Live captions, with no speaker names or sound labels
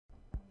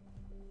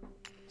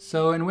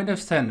So in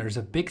Windows 10 there's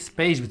a big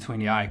space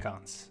between the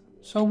icons.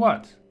 So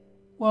what?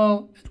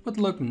 Well, it would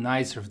look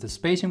nicer if the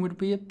spacing would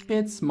be a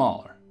bit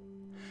smaller.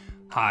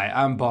 Hi,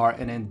 I'm Bar,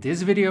 and in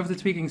this video of the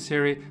tweaking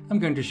series I'm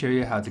going to show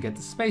you how to get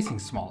the spacing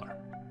smaller.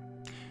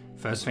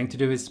 First thing to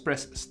do is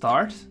press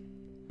Start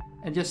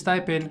and just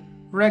type in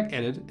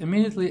regedit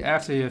immediately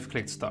after you have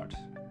clicked Start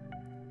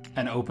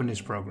and open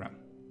this program.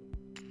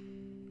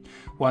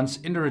 Once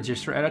in the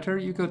register editor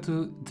you go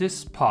to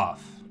this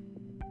path.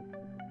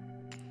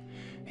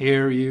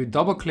 Here you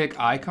double click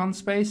icon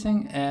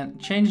spacing and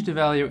change the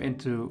value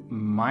into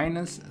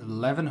minus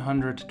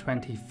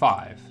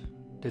 1125.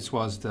 This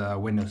was the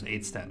Windows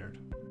 8 standard.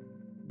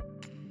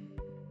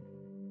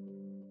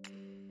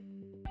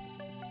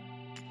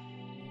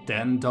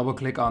 Then double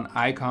click on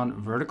icon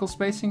vertical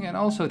spacing and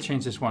also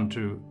change this one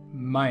to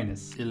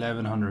minus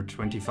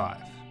 1125.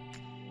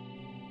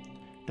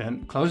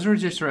 Then close the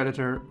register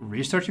editor,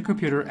 restart your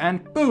computer,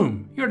 and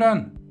boom, you're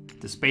done!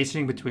 The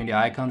spacing between the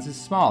icons is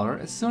smaller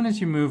as soon as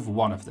you move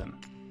one of them.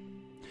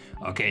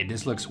 Okay,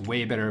 this looks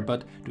way better,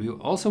 but do you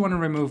also want to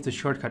remove the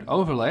shortcut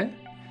overlay?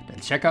 Then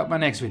check out my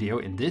next video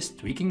in this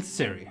tweaking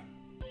series.